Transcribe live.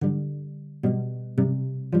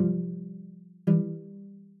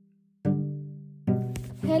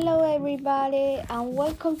Hello, everybody, and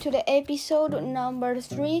welcome to the episode number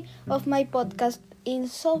 3 of my podcast.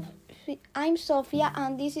 I'm Sofia,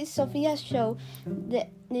 and this is Sofia's show.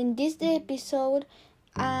 In this episode,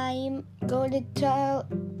 I'm going to talk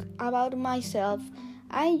about myself.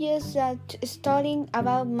 I just studying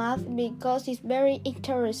about math because it's very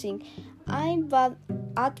interesting. I'm bad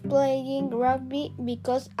at playing rugby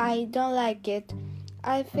because I don't like it.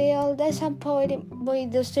 I feel disappointed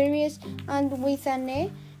with the series and with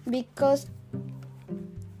an because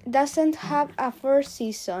doesn't have a first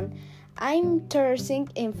season. I'm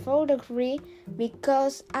interested in photography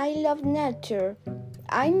because I love nature.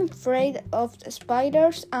 I'm afraid of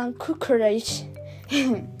spiders and cockroaches.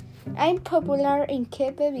 I'm popular in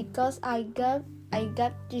Kepe because I got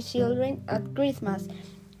the children at Christmas.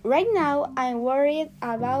 Right now, I'm worried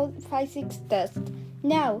about physics test.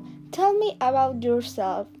 Now, tell me about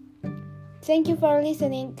yourself. Thank you for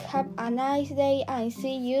listening. Have a nice day and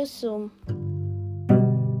see you soon.